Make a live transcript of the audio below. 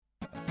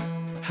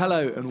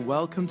Hello and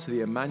welcome to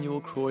the Emmanuel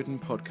Croydon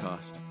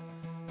podcast.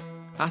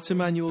 At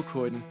Emmanuel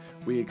Croydon,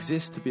 we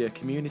exist to be a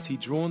community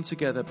drawn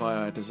together by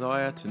our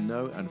desire to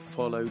know and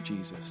follow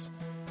Jesus.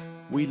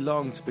 We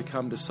long to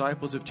become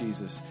disciples of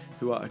Jesus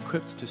who are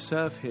equipped to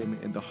serve him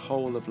in the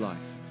whole of life,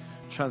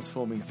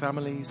 transforming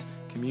families,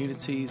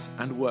 communities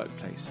and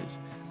workplaces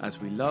as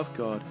we love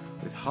God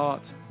with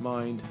heart,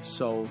 mind,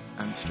 soul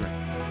and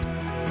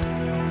strength.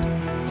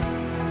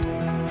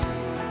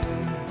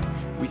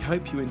 We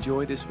hope you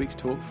enjoy this week's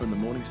talk from the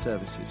morning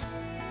services.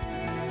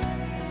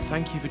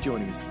 Thank you for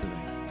joining us today.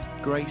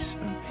 Grace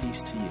and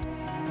peace to you.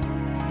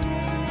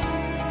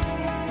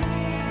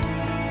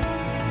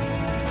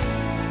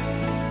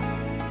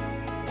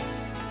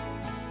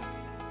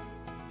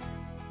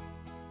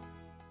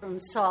 From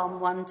Psalm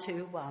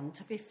 121,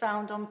 to be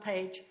found on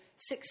page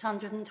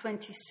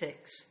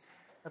 626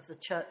 of the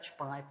Church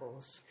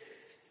Bibles.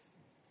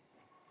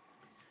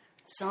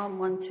 Psalm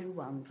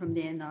 121 from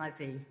the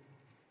NIV.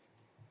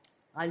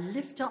 I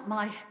lift up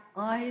my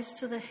eyes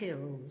to the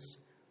hills.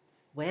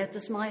 Where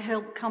does my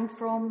help come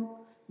from?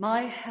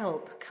 My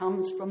help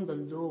comes from the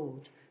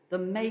Lord, the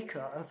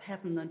maker of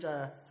heaven and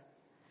earth.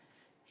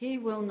 He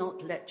will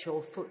not let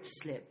your foot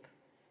slip.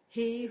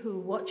 He who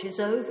watches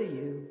over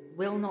you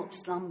will not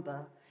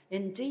slumber.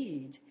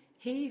 Indeed,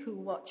 he who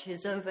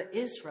watches over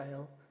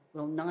Israel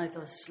will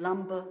neither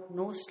slumber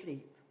nor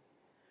sleep.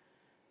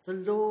 The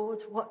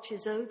Lord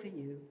watches over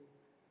you.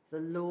 The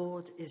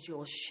Lord is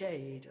your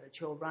shade at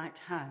your right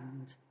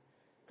hand.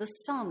 The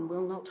sun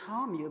will not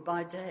harm you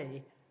by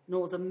day,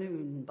 nor the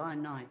moon by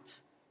night.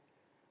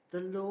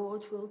 The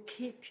Lord will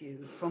keep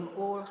you from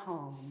all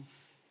harm.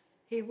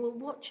 He will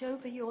watch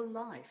over your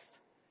life.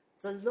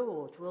 The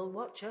Lord will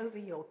watch over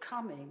your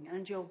coming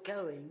and your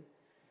going,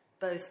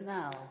 both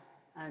now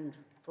and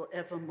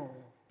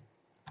forevermore.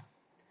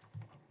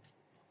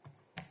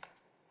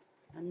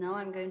 And now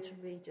I'm going to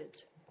read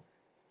it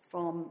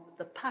from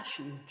the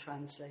Passion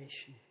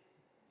Translation.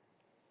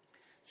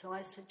 So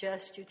I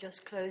suggest you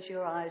just close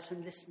your eyes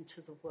and listen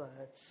to the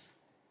words.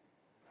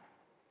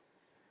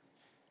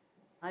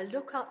 I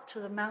look up to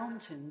the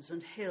mountains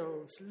and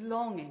hills,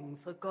 longing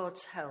for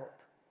God's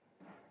help.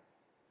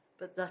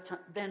 But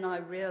then I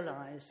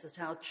realize that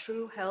our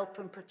true help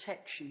and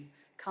protection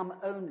come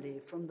only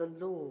from the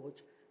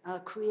Lord, our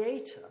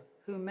Creator,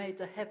 who made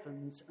the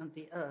heavens and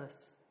the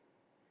earth.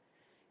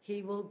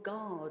 He will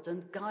guard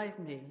and guide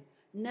me,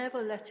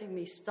 never letting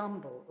me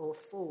stumble or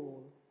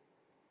fall.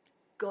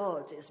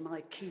 God is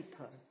my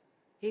keeper.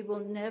 He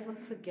will never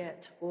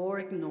forget or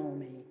ignore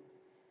me.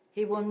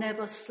 He will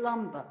never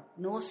slumber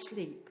nor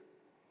sleep.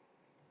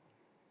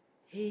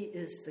 He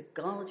is the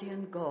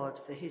guardian God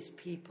for his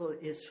people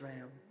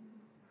Israel.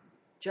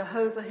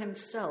 Jehovah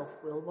himself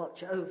will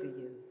watch over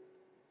you.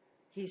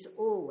 He's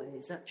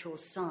always at your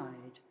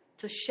side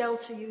to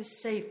shelter you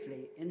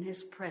safely in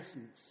his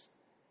presence.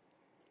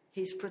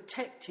 He's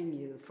protecting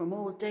you from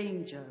all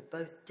danger,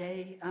 both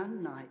day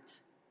and night.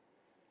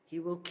 He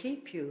will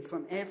keep you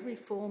from every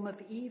form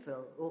of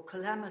evil or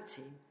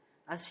calamity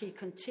as he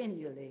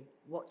continually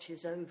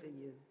watches over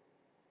you.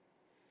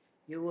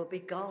 You will be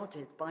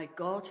guarded by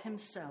God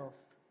himself.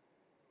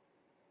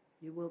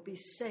 You will be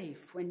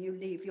safe when you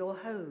leave your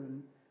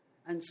home,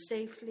 and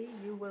safely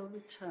you will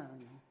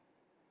return.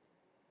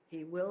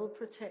 He will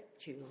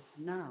protect you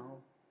now,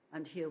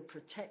 and he'll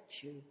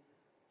protect you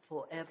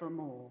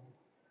forevermore.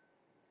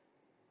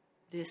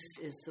 This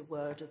is the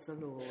word of the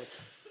Lord.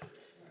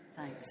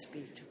 Thanks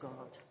be to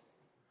God.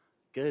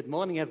 Good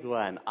morning,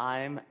 everyone.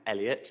 I'm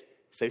Elliot,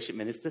 Associate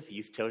Minister for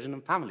Youth, Children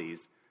and Families.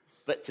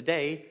 But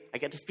today, I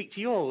get to speak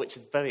to you all, which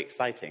is very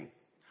exciting.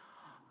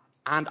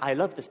 And I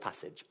love this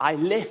passage. I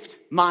lift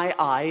my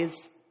eyes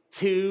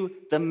to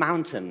the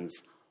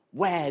mountains.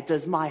 Where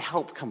does my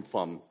help come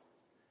from?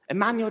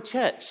 Emmanuel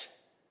Church,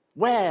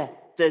 where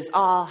does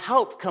our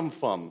help come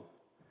from?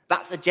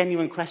 That's a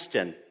genuine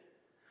question.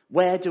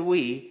 Where do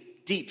we,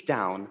 deep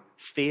down,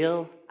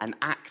 feel and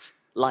act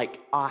like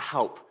our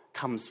help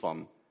comes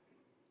from?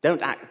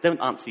 Don't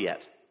answer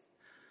yet.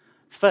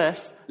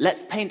 First,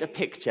 let's paint a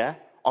picture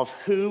of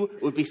who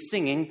will be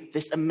singing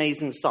this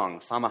amazing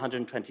song, Psalm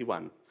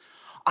 121.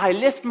 I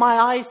lift my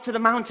eyes to the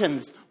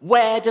mountains.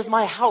 Where does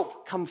my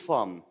help come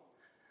from?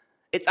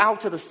 It's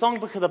out of the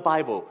songbook of the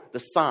Bible, the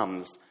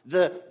Psalms,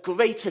 the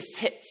greatest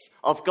hits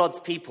of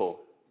God's people.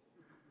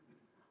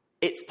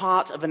 It's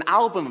part of an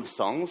album of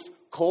songs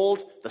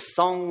called the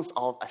Songs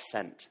of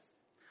Ascent.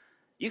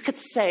 You could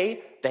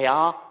say they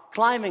are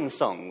climbing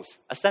songs,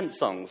 ascent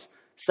songs.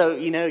 So,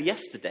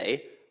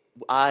 yesterday,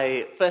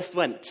 I first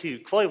went to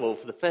Croydon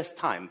for the first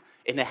time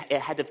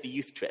ahead of the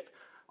youth trip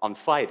on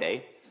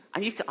Friday.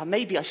 And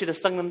maybe I should have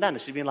sung them then. I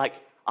should have been like,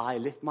 I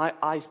lift my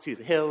eyes to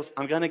the hills.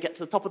 I'm going to get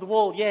to the top of the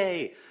wall.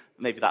 Yay.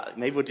 Maybe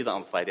we'll do that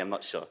on Friday. I'm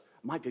not sure.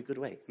 Might be a good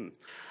way.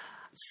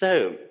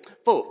 So,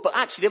 but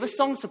actually, there were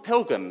songs for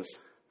pilgrims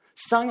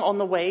sung on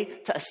the way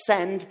to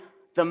ascend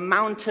the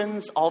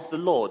mountains of the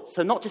Lord.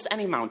 So not just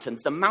any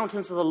mountains, the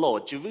mountains of the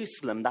Lord,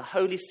 Jerusalem, the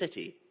holy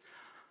city.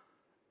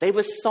 They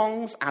were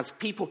songs as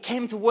people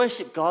came to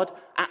worship God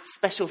at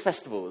special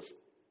festivals.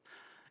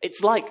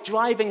 It's like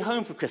driving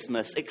home for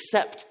Christmas,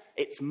 except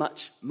it's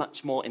much,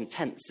 much more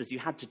intense as you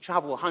had to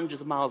travel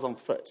hundreds of miles on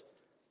foot.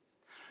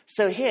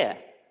 So here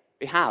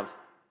we have,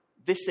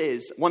 this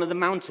is one of the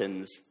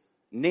mountains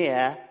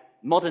near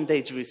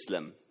modern-day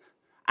Jerusalem.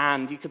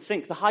 And you could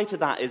think the height of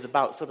that is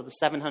about sort of the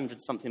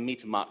 700-something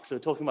meter mark. So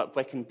we're talking about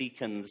Brecon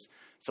Beacons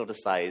sort of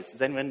size.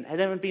 Has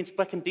anyone been to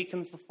Brecon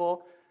Beacons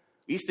before?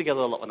 We used to go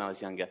there a lot when I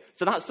was younger.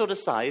 So that sort of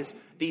size,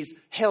 these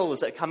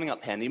hills that are coming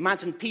up here. And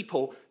imagine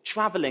people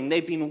traveling.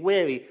 They've been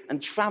weary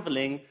and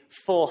traveling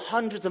for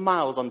hundreds of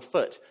miles on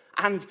foot.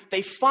 And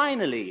they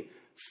finally,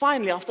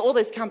 after all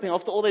those camping,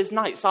 after all those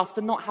nights,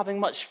 after not having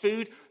much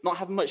food, not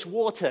having much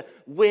water,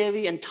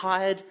 weary and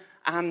tired,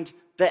 and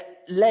their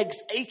legs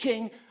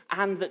aching,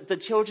 and the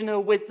children who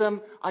are with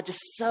them are just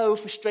so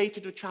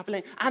frustrated with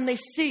traveling. And they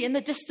see in the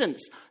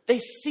distance, they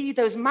see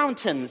those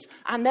mountains,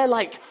 and they're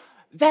like,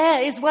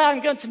 there is where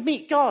I'm going to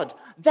meet God.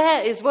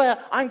 There is where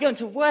I'm going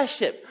to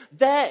worship.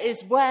 There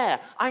is where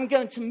I'm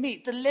going to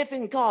meet the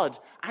living God.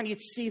 And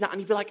you'd see that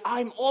and you'd be like,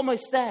 I'm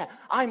almost there.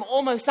 I'm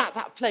almost at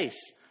that place.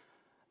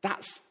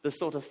 That's the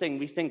sort of thing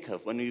we think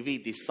of when we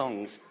read these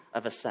songs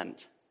of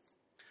ascent.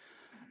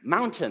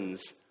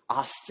 Mountains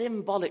are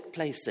symbolic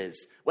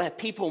places where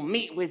people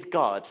meet with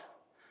God.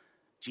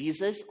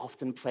 Jesus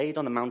often prayed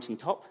on a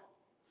mountaintop.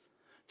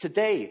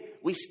 Today,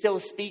 we still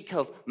speak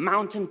of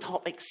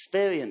mountaintop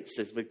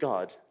experiences with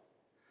God.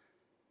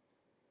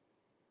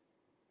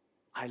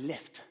 I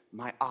lift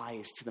my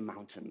eyes to the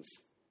mountains.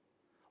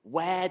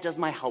 Where does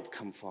my help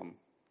come from?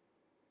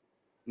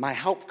 My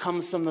help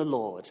comes from the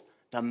Lord,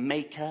 the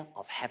maker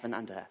of heaven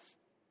and earth.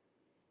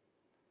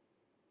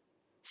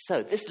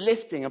 So this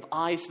lifting of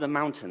eyes to the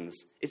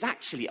mountains is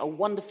actually a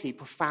wonderfully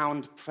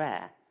profound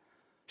prayer.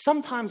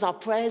 Sometimes our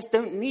prayers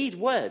don't need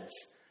words.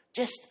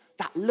 Just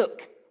that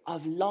look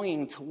of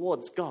longing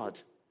towards God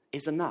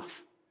is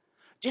enough.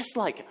 Just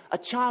like a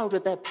child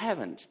with their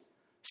parent,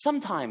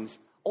 sometimes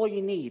all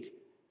you need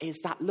is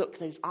that look,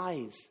 those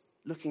eyes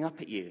looking up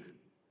at you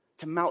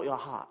to melt your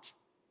heart.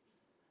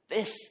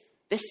 This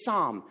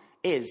psalm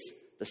is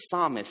the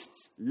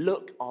psalmist's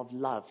look of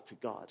love to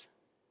God.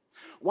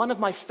 One of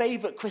my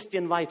favorite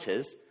Christian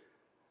writers,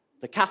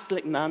 the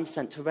Catholic nun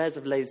Saint Therese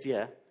of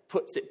Lisieux,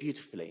 puts it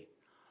beautifully.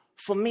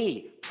 For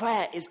me,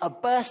 prayer is a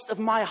burst of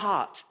my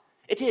heart.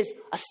 It is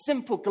a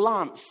simple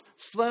glance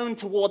thrown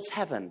towards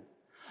heaven,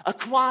 a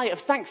cry of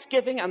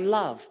thanksgiving and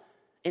love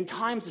in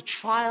times of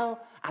trial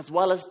as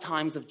well as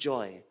times of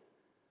joy.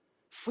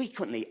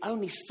 Frequently,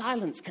 only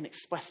silence can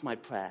express my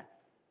prayer.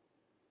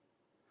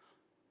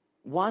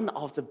 One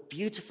of the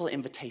beautiful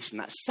invitations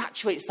that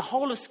saturates the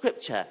whole of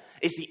Scripture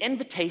is the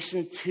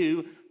invitation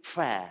to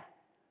prayer.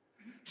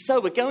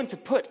 So we're going to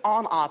put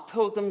on our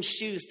pilgrim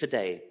shoes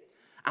today,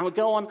 and we'll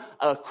go on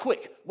a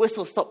quick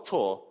whistle-stop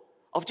tour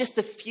of just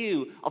a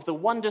few of the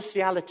wondrous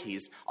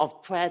realities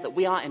of prayer that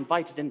we are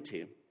invited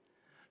into.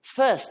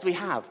 First, we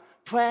have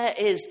prayer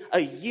is a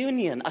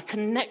union, a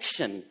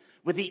connection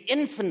with the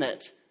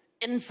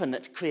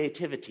infinite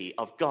creativity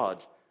of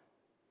God.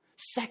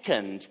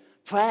 Second,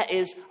 prayer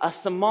is a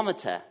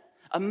thermometer,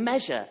 a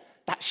measure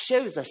that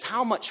shows us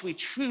how much we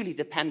truly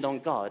depend on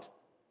God.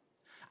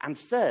 And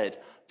third,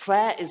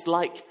 prayer is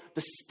like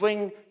the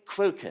spring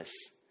crocus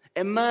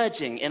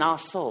emerging in our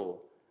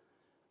soul.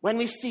 When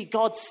we see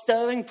God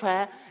stirring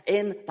prayer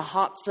in our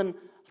hearts and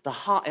the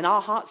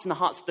hearts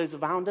of those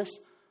around us,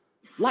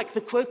 like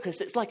the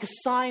crocus, it's like a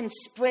sign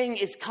spring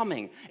is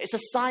coming. It's a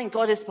sign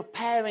God is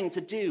preparing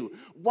to do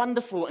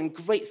wonderful and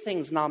great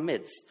things in our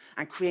midst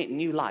and create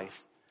new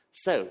life.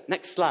 So,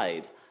 next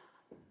slide.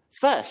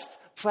 First,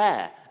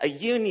 prayer, a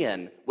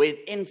union with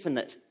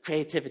infinite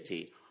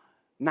creativity.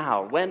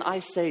 Now, when I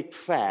say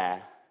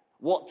prayer,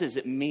 what does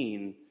it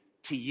mean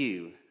to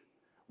you?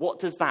 What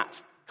does that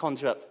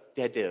conjure up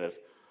the idea of?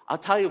 I'll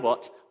tell you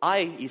what, I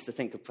used to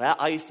think of prayer.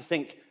 I used to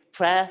think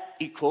prayer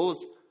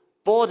equals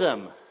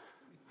boredom.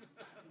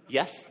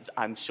 Yes,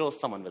 I'm sure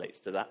someone relates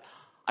to that.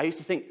 I used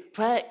to think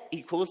prayer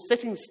equals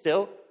sitting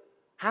still,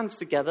 hands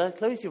together,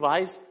 close your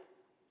eyes,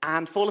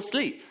 and fall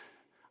asleep.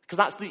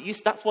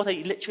 Because that's what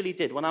I literally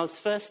did. When I was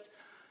first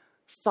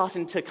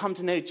starting to come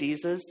to know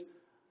Jesus,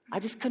 I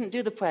just couldn't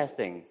do the prayer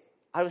thing.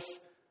 I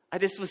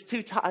just was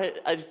too tired.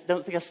 I just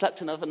don't think I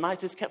slept enough at night.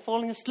 I just kept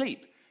falling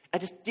asleep. I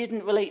just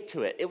didn't relate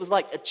to it. It was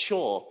like a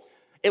chore.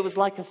 It was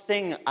like a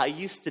thing I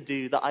used to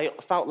do that I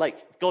felt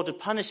like God would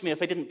punish me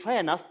if I didn't pray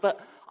enough, but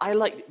I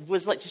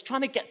was just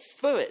trying to get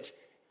through it.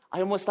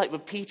 I almost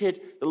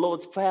repeated the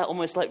Lord's Prayer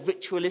almost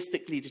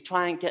ritualistically to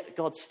try and get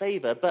God's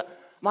favor, but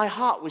my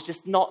heart was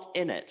just not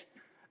in it.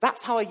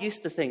 That's how I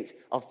used to think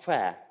of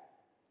prayer.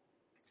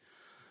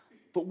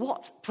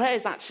 But prayer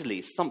is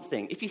actually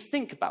something, if you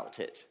think about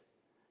it,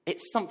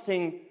 it's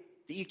something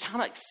that you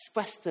cannot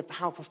express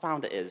how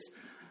profound it is.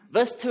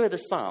 Verse 2 of the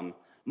psalm,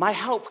 my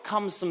help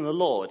comes from the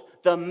Lord,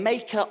 the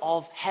maker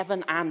of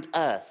heaven and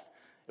earth.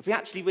 If we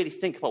actually really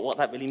think about what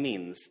that really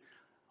means,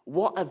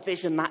 what a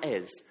vision that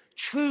is.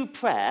 True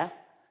prayer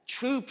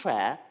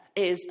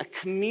is a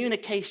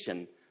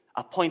communication,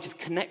 a point of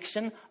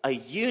connection, a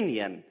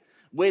union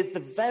with the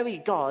very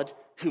God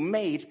who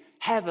made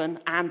heaven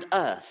and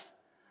earth.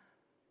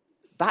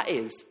 That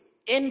is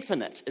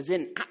infinite, as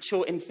in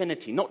actual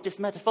infinity, not just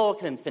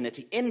metaphorical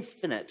infinity,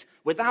 infinite,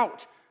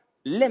 without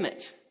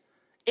limit,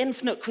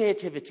 infinite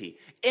creativity,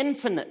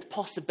 infinite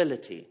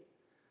possibility.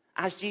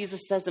 As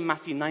Jesus says in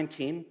Matthew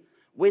 19,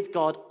 with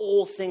God,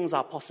 all things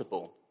are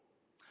possible.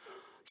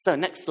 So,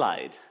 next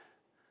slide.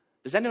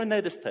 Does anyone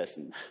know this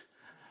person?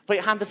 Put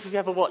your hand up if you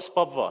ever watched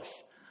Bob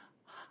Ross.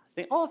 I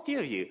think, a few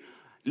of you.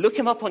 Look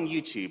him up on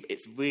YouTube.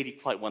 It's really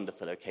quite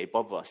wonderful, okay?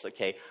 Bob Ross,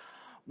 okay?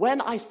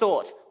 When I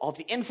thought of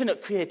the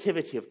infinite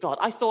creativity of God,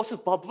 I thought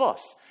of Bob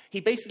Ross.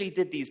 He basically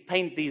did these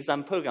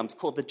programs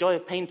called The Joy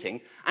of Painting,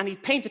 and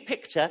he'd paint a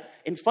picture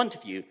in front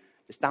of you,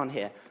 it's down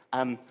here.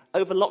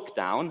 Over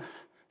lockdown,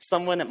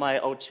 someone at my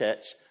old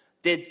church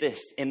did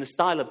this in the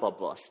style of Bob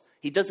Ross.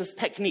 He does this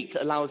technique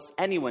that allows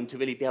anyone to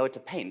really be able to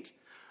paint.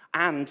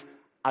 And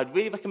I'd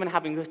really recommend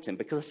having a look at him,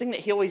 because the thing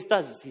that he always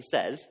does is he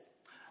says,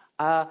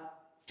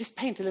 just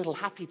paint a little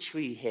happy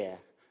tree here.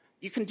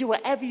 You can do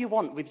whatever you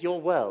want with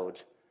your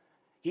world.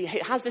 He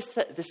has this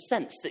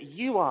sense that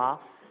you are,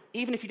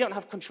 even if you don't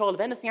have control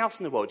of anything else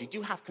in the world, you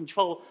do have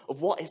control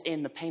of what is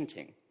in the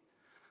painting.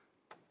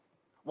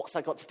 What's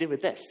that got to do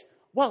with this?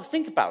 Well,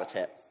 think about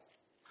it.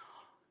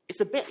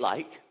 It's a bit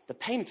like the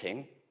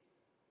painting,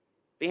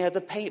 being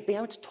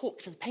able to talk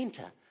to the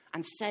painter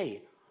and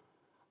say,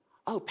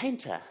 "Oh,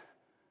 painter,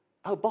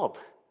 oh, Bob,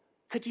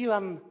 could you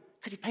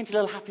paint a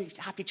little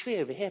happy tree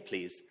over here,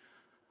 please?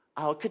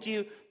 Oh, could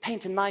you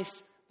paint a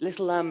nice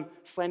little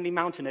friendly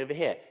mountain over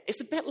here?"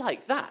 It's a bit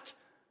like that.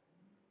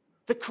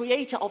 The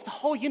creator of the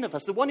whole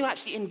universe, the one who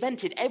actually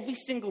invented every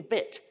single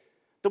bit,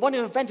 the one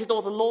who invented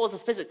all the laws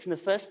of physics in the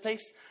first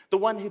place, the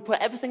one who put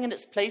everything in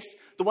its place,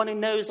 the one who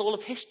knows all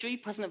of history,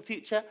 present and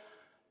future,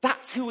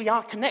 that's who we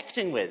are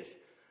connecting with.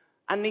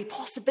 And the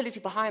possibility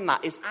behind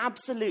that is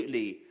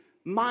absolutely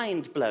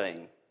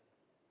mind-blowing.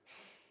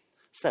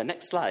 So,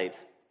 next slide.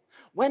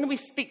 When we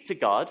speak to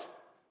God,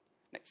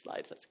 next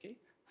slide, if that's okay.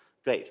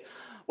 Great.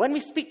 When we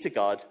speak to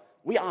God,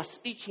 we are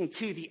speaking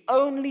to the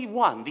only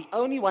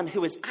one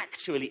who is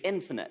actually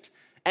infinite.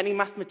 Any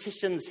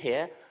mathematicians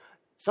here?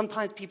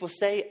 Sometimes people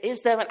say, is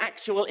there an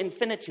actual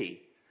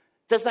infinity?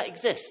 Does that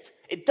exist?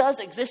 It does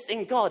exist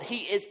in God.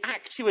 He is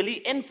actually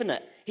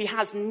infinite. He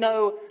has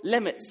no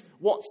limits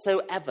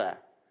whatsoever.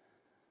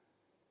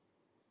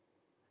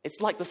 It's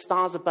like the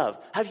stars above.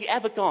 Have you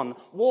ever gone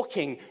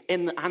walking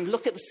in and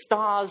look at the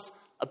stars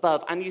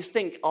above and you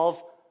think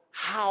of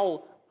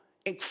how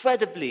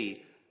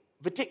incredibly,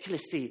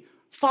 ridiculously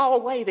far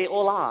away they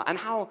all are and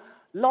how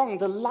long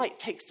the light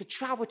takes to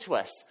travel to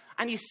us?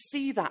 And you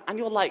see that and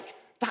you're like,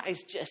 that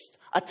is just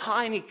a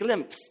tiny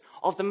glimpse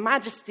of the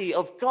majesty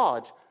of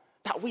God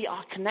that we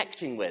are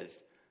connecting with,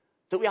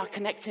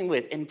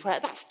 in prayer.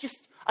 That's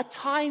just a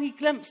tiny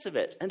glimpse of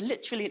it, and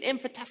literally an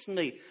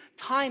infinitesimally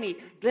tiny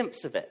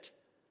glimpse of it.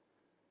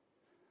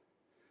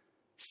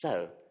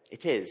 So,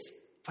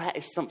 prayer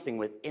is something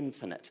with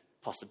infinite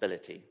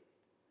possibility.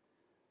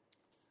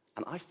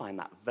 And I find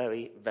that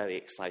very, very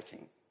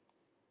exciting.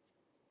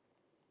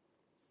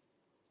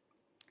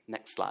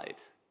 Next slide.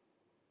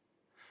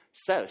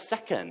 So,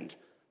 second,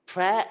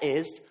 prayer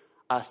is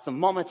a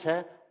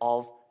thermometer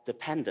of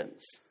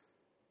dependence.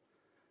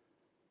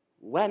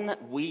 When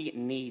we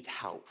need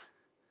help,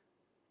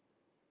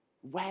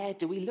 where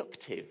do we look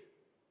to?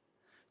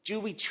 Do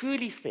we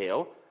truly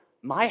feel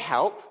my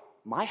help,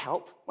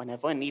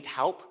 whenever I need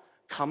help,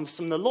 comes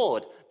from the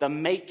Lord, the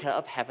maker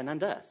of heaven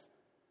and earth?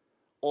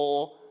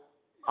 Or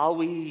are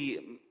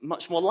we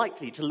much more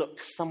likely to look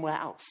somewhere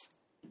else?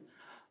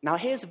 Now,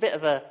 here's a bit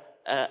of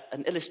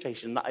an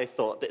illustration that I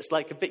thought that's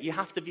like a bit, you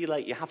have to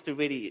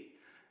really,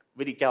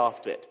 really go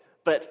after it.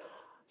 But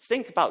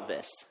think about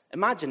this.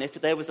 Imagine if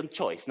there was a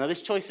choice. Now,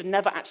 this choice would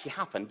never actually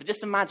happen, but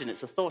just imagine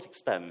it's a thought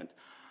experiment.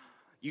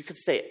 You could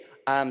say,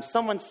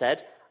 someone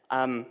said,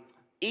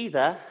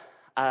 either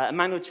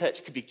Emmanuel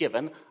Church could be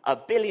given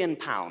 £1 billion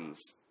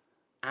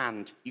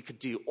and you could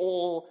do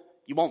all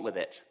you want with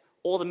it,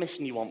 all the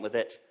mission you want with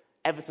it,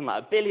 everything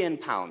like £1 billion.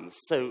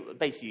 So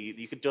basically,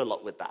 you could do a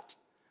lot with that.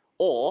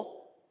 Or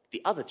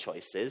the other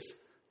choice is,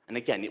 and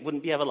again, it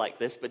wouldn't be ever like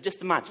this, but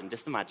just imagine,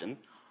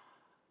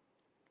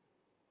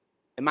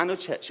 Emmanuel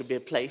Church should be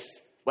a place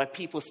where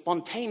people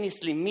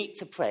spontaneously meet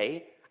to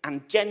pray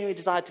and genuinely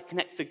desire to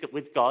connect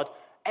with God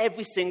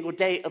every single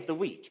day of the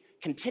week,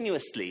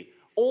 continuously,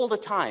 all the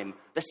time.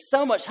 There's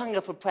so much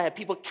hunger for prayer,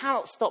 people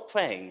cannot stop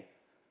praying.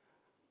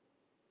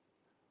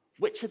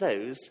 Which of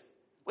those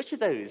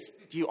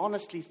do you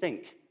honestly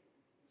think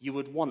you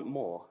would want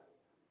more?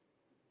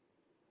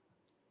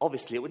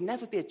 Obviously, it would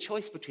never be a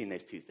choice between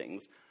those two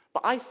things.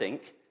 But I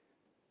think,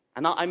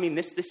 and I mean,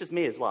 this is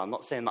me as well. I'm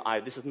not saying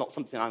that this is not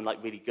something I'm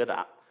like really good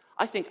at.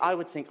 I think I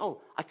would think,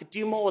 I could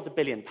do more with £1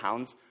 billion.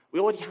 We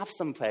already have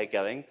some prayer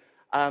going.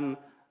 I'll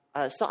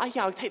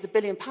take the £1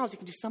 billion. You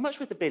can do so much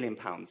with £1 billion.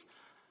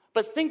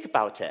 But think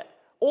about it.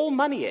 All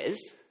money is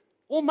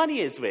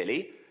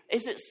really,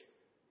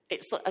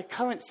 it's a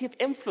currency of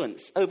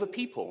influence over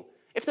people.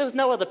 If there was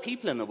no other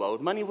people in the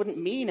world, money wouldn't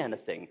mean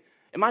anything.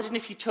 Imagine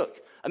if you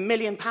took £1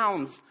 million,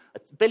 £1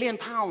 billion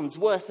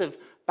worth of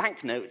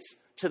banknotes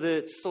to the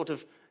sort of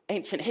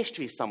ancient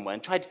history somewhere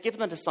and tried to give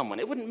them to someone,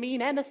 it wouldn't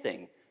mean anything.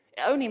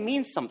 It only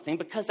means something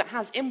because it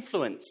has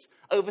influence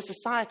over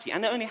society,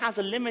 and it only has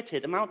a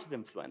limited amount of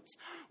influence.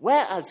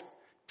 Whereas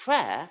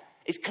prayer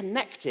is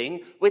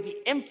connecting with the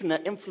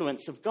infinite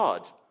influence of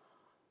God.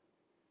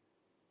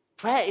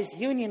 Prayer is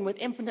union with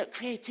infinite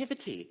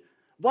creativity.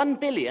 1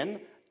 billion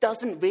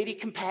doesn't really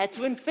compare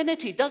to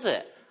infinity, does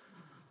it?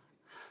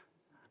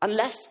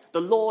 Unless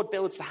the Lord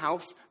builds the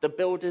house, the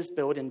builders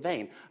build in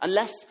vain.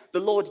 Unless the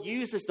Lord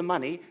uses the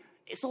money,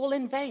 it's all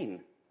in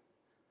vain.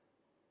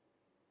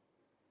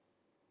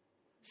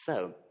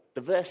 So,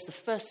 the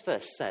first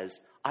verse says,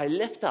 I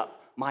lift up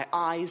my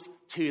eyes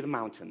to the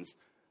mountains,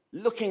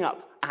 looking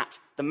up at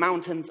the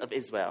mountains of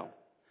Israel.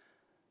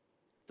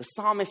 The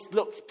psalmist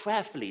looks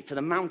prayerfully to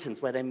the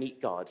mountains where they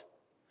meet God.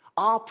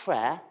 Our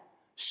prayer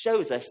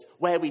shows us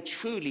where we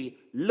truly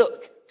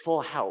look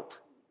for help.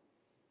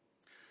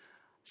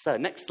 So,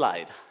 next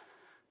slide.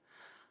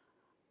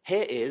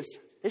 Here's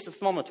a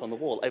thermometer on the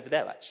wall over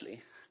there,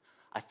 actually.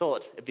 I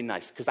thought it'd be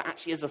nice, because that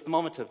actually is a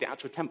thermometer of the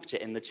actual temperature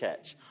in the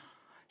church.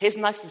 Here's a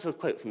nice little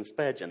quote from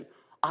Spurgeon.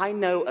 I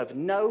know of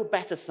no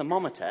better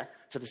thermometer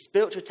to the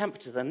spiritual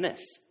temperature than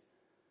this,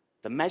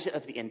 the measure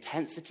of the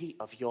intensity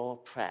of your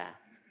prayer.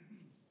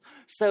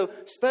 So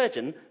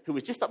Spurgeon, who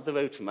was just up the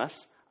road from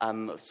us,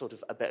 sort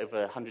of a bit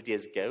over 100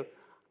 years ago,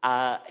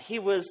 he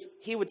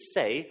would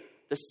say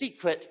the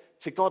secret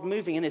to God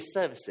moving in his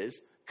services,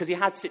 because he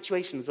had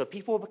situations where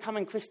people were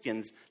becoming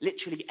Christians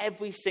literally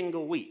every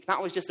single week.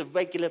 That was just a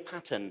regular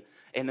pattern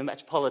in the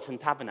Metropolitan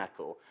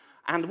Tabernacle.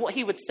 And what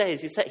he would say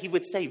is he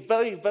would say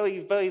very, very,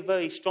 very,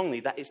 very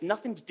strongly that it's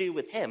nothing to do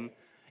with him,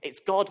 it's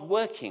God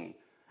working.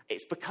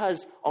 It's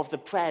because of the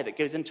prayer that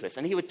goes into us.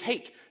 And he would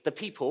take the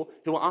people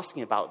who were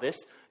asking about this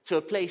to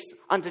a place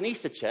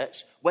underneath the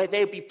church where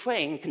they would be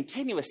praying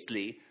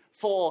continuously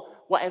for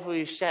whatever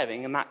he was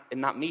sharing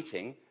in that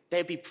meeting.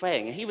 They'd be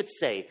praying. And he would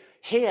say,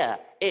 here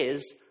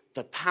is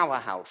the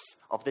powerhouse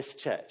of this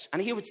church.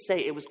 And he would say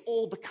it was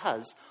all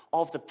because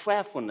of the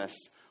prayerfulness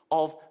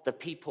of the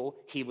people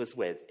he was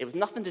with. It was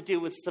nothing to do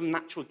with some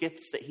natural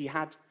gifts that he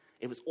had.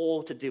 It was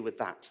all to do with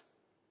that.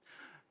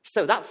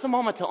 So that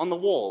thermometer on the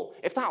wall,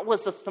 if that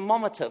was the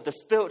thermometer of the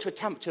spiritual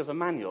temperature of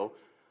Emmanuel,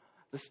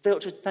 the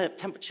spiritual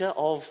temperature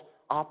of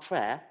our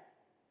prayer,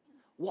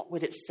 what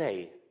would it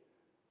say?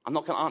 I'm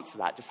not going to answer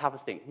that. Just have a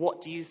think.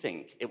 What do you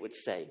think it would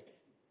say?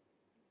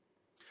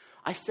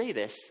 I say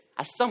this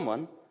as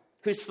someone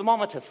whose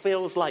thermometer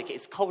feels like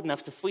it's cold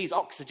enough to freeze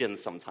oxygen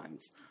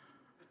sometimes.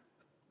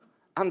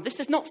 And this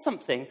is not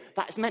something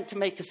that is meant to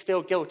make us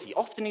feel guilty.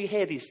 Often you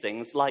hear these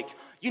things like,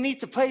 you need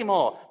to pray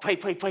more. Pray,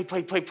 pray, pray,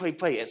 pray, pray, pray,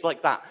 pray. It's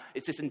like that.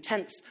 It's this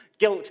intense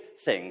guilt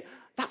thing.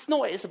 That's not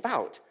what it's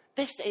about.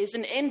 This is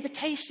an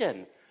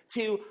invitation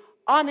to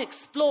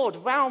unexplored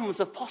realms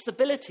of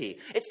possibility.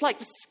 It's like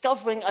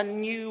discovering a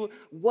new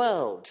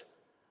world.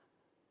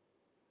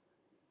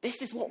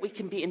 This is what we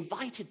can be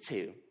invited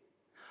to.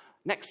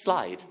 Next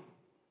slide.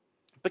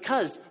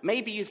 Because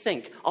maybe you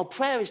think,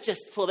 prayer is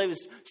just for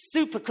those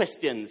super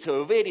Christians who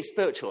are really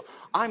spiritual.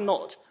 I'm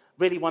not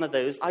really one of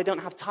those. I don't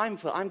have time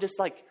for it. I'm just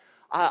like,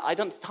 I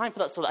don't have time for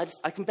that sort of,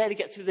 I can barely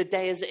get through the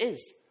day as it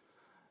is.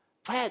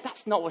 Prayer,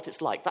 that's not what it's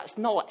like. That's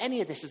not what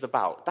any of this is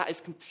about. That is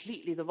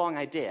completely the wrong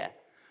idea.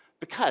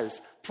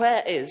 Because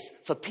prayer is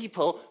for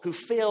people who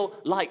feel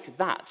like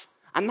that.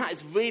 And that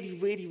is really,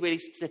 really, really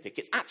specific.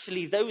 It's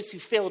actually those who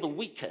feel the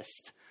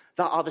weakest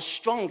that are the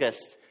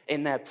strongest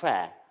in their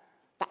prayer.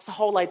 That's the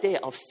whole idea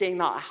of seeing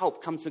that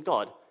help comes from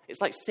God.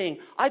 It's like saying,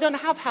 I don't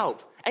have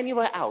help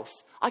anywhere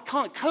else. I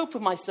can't cope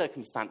with my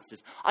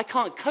circumstances. I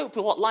can't cope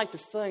with what life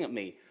is throwing at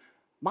me.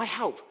 My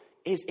help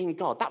is in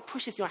God. That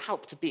pushes your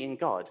help to be in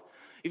God.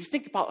 If you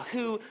think about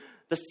who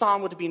the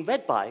psalm would have been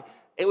read by,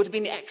 it would have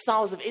been the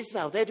exiles of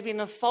Israel. They would have been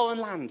in a foreign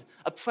land,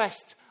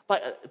 oppressed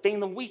by being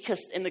the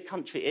weakest in the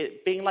country,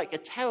 it being like a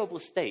terrible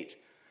state.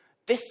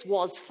 This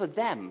was for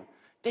them.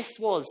 This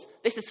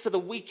is for the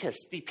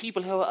weakest, the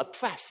people who are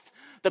oppressed,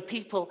 the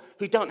people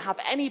who don't have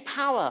any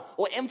power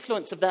or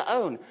influence of their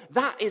own.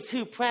 That is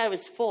who prayer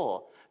is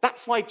for.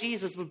 That's why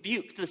Jesus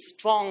rebuked the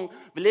strong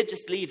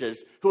religious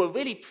leaders who were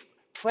really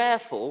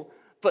prayerful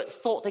but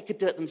thought they could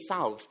do it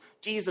themselves.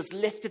 Jesus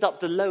lifted up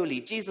the lowly.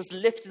 Jesus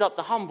lifted up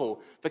the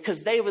humble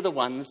because they were the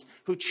ones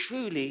who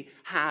truly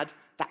had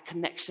that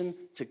connection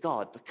to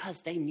God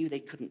because they knew they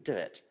couldn't do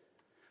it.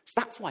 So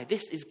that's why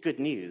this is good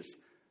news.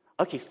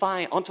 Okay,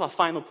 fine. On to our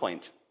final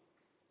point.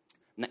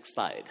 Next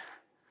slide.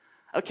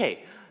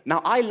 Okay,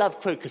 now I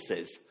love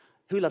crocuses.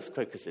 Who loves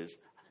crocuses?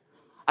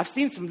 I've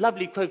seen some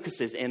lovely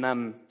crocuses in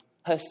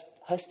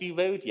Hurstview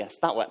Road. Yes,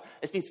 that one.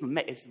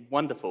 It's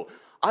wonderful.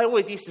 I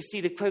always used to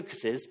see the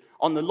crocuses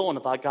on the lawn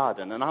of our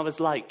garden, and I was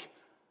like,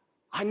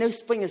 I know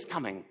spring is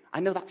coming. I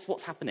know that's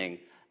what's happening.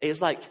 It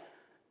was like,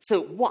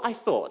 so what I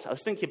thought, I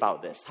was thinking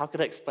about this. How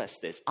could I express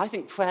this? I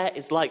think prayer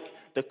is like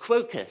the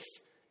crocus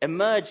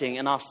emerging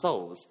in our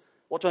souls.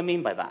 What do I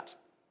mean by that?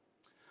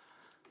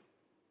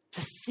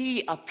 To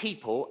see a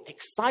people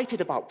excited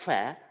about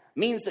prayer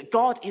means that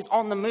God is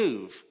on the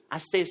move.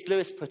 as C.S.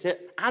 Lewis put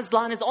it,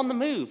 Aslan is on the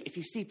move if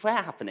you see prayer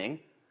happening,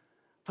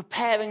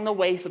 preparing the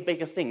way for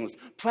bigger things.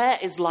 Prayer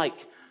is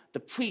like the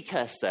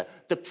precursor,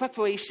 the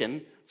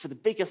preparation for the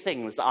bigger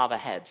things that are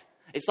ahead.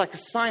 It's like a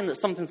sign that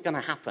something's going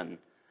to happen.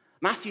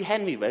 Matthew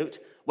Henry wrote,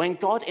 when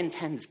God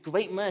intends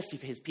great mercy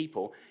for his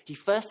people, he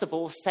first of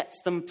all sets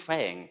them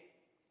praying.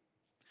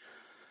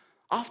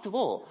 After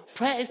all,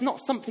 prayer is not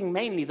something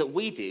mainly that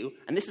we do,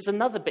 and this is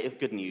another bit of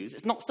good news.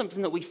 It's not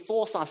something that we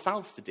force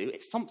ourselves to do.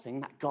 It's something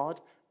that God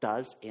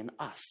does in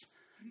us.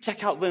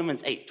 Check out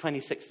Romans 8,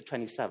 26 to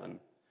 27.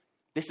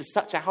 This is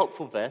such a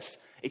helpful verse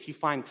if you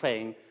find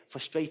praying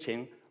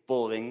frustrating,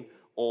 boring,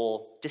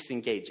 or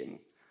disengaging.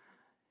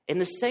 In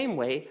the same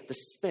way, the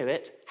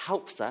Spirit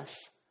helps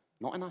us,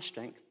 not in our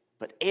strength,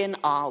 but in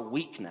our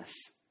weakness.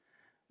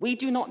 We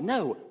do not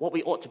know what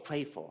we ought to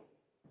pray for.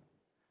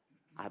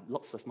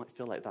 Lots of us might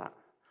feel like that.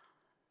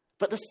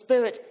 But the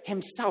Spirit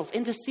himself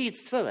intercedes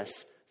through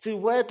us, through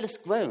wordless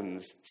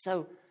groans.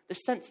 So the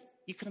sense,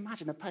 you can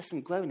imagine a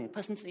person groaning, a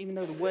person doesn't even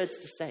know the words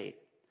to say.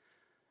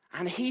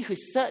 And he who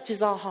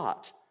searches our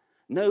heart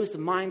knows the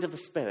mind of the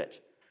Spirit,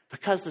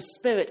 because the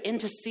Spirit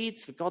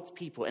intercedes for God's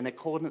people in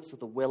accordance with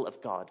the will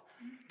of God.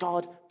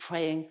 God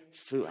praying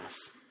through us.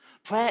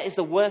 Prayer is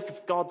the work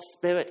of God's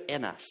Spirit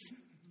in us.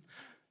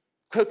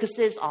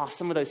 Crocuses are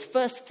some of those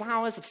first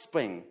flowers of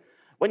spring.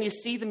 When you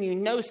see them, you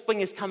know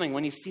spring is coming.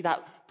 When you see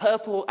that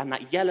purple and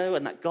that yellow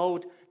and that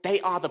gold,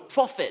 they are the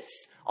prophets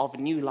of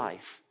new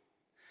life.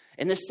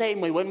 In the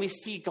same way, when we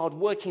see God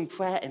working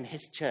prayer in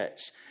his church,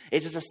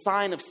 it is a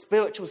sign of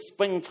spiritual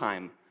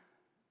springtime,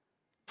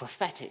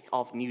 prophetic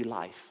of new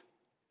life.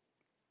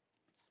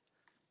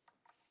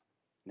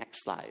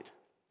 Next slide.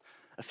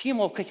 A few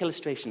more quick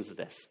illustrations of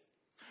this.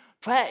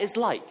 Prayer is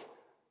like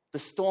the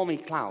stormy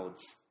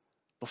clouds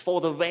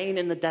before the rain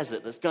in the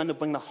desert that's going to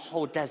bring the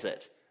whole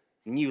desert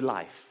new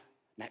life.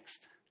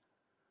 Next.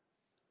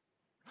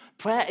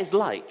 Prayer is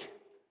like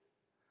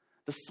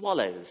the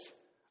swallows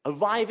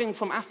arriving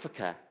from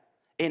Africa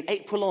in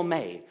April or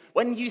May.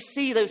 When you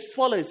see those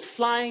swallows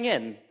flying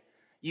in,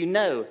 you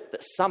know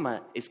that summer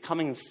is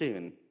coming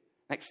soon.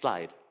 Next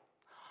slide.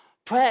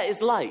 Prayer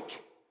is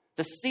like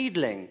the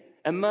seedling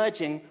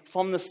emerging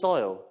from the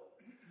soil.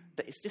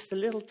 That it's just a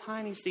little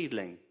tiny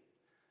seedling.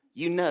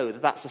 You know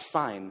that that's a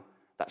sign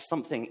that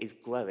something is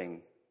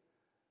growing.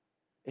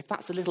 If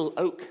that's a little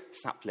oak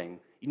sapling,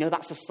 you know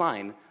that's a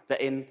sign that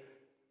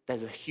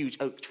there's a huge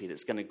oak tree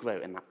that's going to grow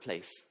in that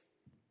place.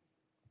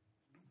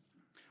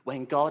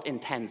 When God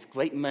intends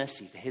great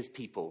mercy for his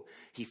people,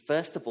 he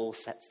first of all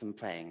sets them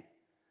praying.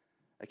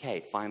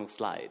 Okay, final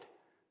slide.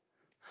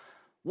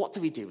 What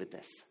do we do with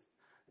this?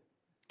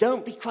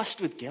 Don't be crushed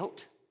with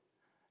guilt.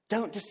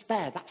 Don't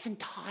despair. That's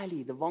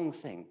entirely the wrong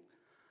thing.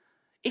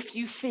 If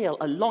you feel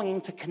a longing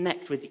to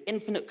connect with the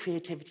infinite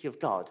creativity of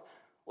God,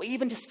 or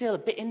even just feel a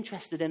bit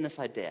interested in this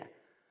idea,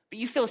 but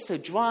you feel so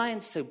dry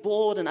and so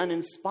bored and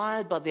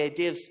uninspired by the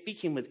idea of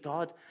speaking with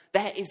God,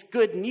 there is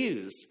good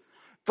news.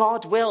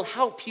 God will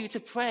help you to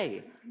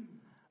pray.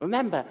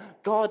 Remember,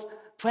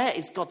 prayer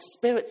is God's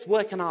Spirit's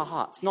work in our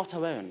hearts, not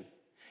our own.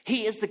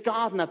 He is the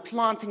gardener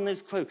planting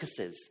those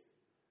crocuses.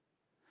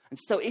 And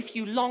so if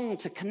you long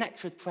to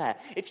connect with prayer,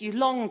 if you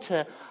long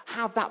to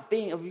have that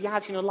being a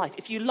reality in your life,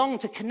 if you long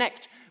to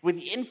connect with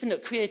the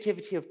infinite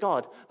creativity of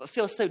God, but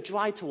feel so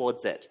dry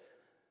towards it,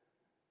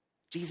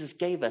 Jesus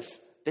gave us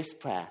this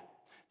prayer.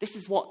 This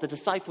is what the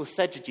disciples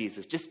said to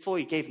Jesus just before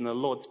he gave them the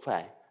Lord's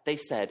Prayer. They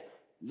said,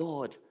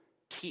 Lord,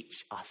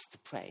 teach us to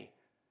pray.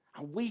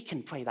 And we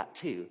can pray that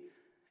too.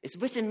 It's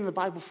written in the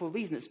Bible for a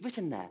reason. It's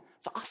written there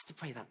for us to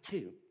pray that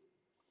too.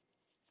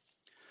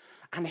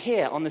 And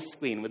here on the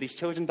screen with these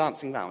children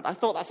dancing around, I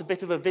thought that's a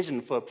bit of a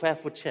vision for a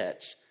prayerful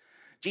church.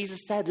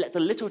 Jesus said, let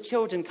the little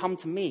children come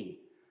to me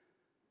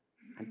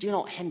and do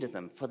not hinder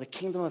them, for the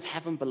kingdom of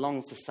heaven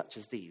belongs to such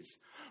as these.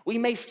 We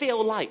may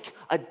feel like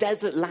a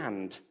desert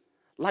land,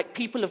 like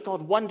people of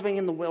God wandering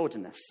in the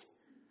wilderness.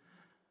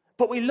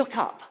 But we look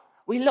up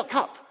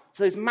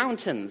to those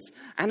mountains,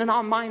 and in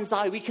our mind's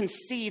eye, we can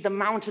see the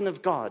mountain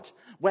of God,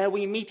 where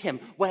we meet him,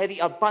 where the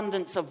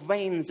abundance of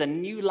rains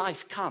and new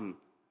life come.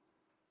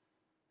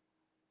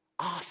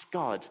 Ask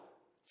God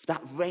for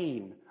that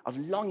rain of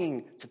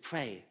longing to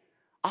pray.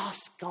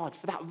 Ask God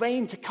for that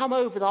rain to come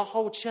over the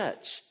whole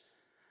church.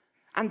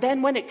 And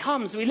then when it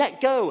comes, we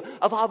let go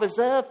of our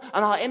reserve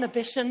and our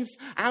inhibitions,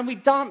 and we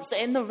dance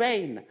in the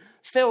rain,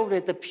 filled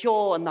with the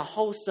pure and the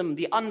wholesome,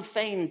 the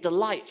unfeigned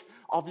delight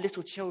of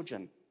little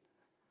children.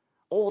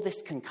 All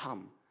this can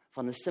come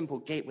from the simple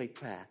gateway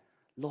prayer,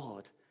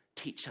 Lord,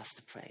 teach us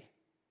to pray.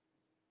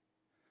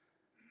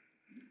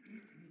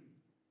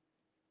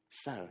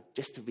 So,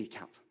 just to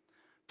recap,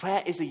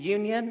 prayer is a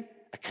union,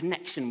 a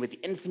connection with the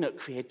infinite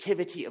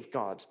creativity of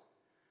God.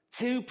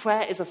 2,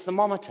 prayer is a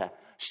thermometer,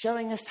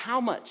 showing us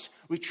how much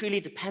we truly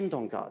depend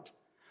on God.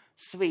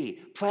 3,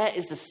 prayer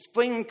is the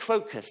spring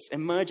crocus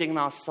emerging in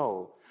our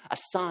soul, a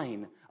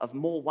sign of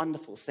more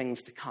wonderful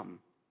things to come.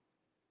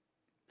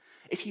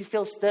 If you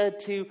feel stirred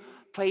to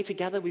pray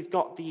together, we've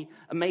got the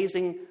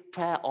amazing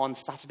prayer on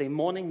Saturday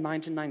morning,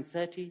 9 to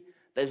 9:30.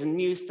 There's a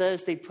new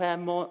Thursday prayer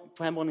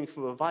morning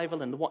for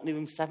revival in the Watney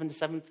Room, 7 to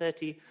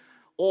 7:30,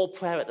 or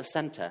prayer at the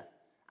centre.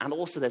 And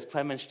also there's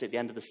prayer ministry at the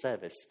end of the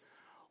service.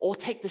 Or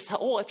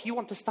if you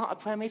want to start a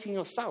prayer meeting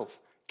yourself,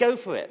 go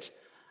for it.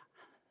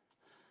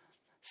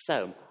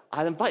 So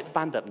I'll invite the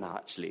band up now,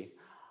 actually,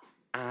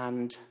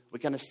 and we're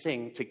going to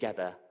sing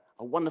together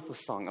a wonderful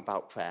song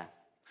about prayer.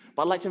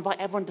 But I'd like to invite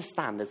everyone to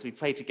stand as we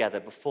pray together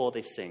before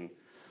they sing,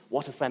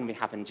 "What a Friend We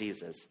Have in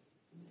Jesus."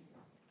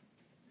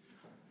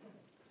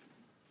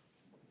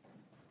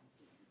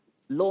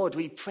 Lord,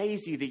 we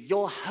praise you that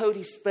your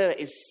Holy Spirit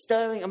is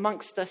stirring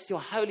amongst us.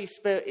 Your Holy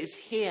Spirit is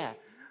here.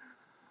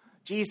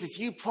 Jesus,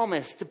 you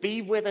promise to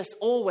be with us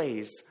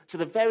always to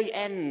the very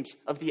end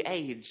of the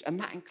age, and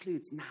that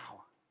includes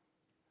now.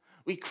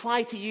 We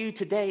cry to you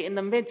today in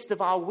the midst of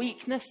our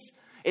weakness,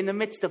 in the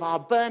midst of our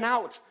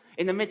burnout,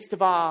 in the midst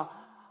of our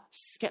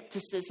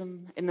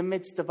skepticism, in the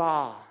midst of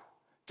our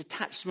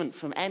detachment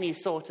from any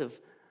sort of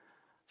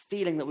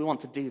feeling that we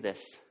want to do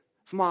this,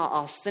 from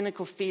our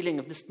cynical feeling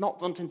of just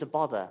not wanting to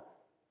bother.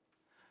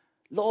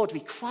 Lord, we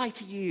cry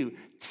to you,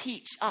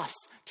 teach us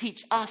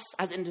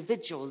as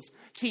individuals,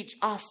 teach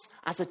us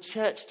as a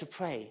church to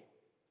pray.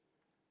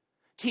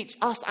 Teach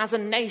us as a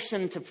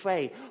nation to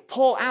pray.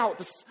 Pour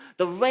out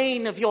the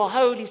rain of your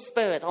Holy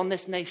Spirit on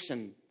this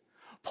nation.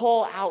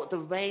 Pour out the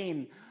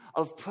rain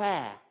of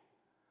prayer.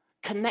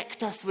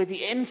 Connect us with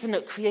the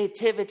infinite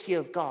creativity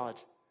of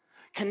God.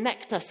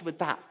 Connect us with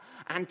that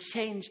and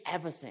change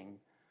everything.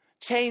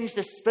 Change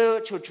the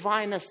spiritual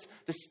dryness,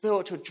 the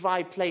spiritual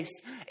dry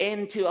place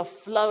into a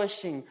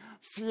flourishing,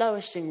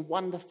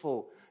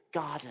 wonderful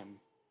garden.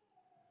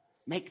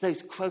 Make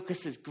those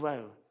crocuses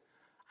grow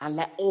and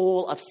let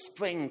all of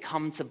spring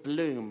come to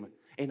bloom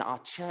in our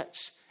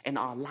church, in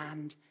our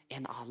land,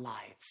 in our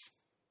lives.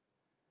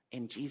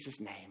 In Jesus'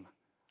 name,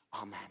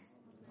 amen.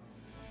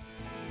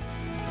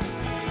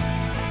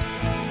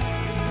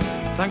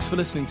 Thanks for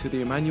listening to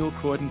the Emmanuel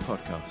Croydon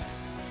podcast.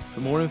 For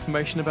more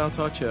information about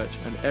our church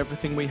and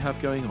everything we have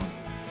going on,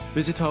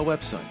 visit our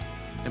website,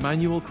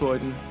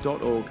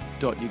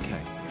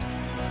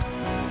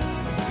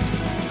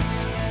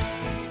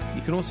 emmanuelcroydon.org.uk.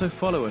 You can also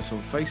follow us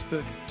on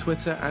Facebook,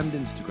 Twitter and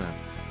Instagram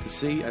to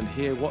see and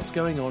hear what's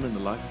going on in the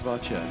life of our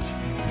church.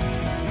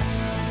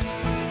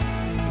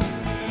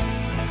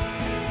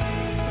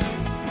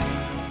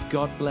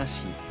 God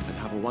bless you and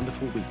have a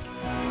wonderful week.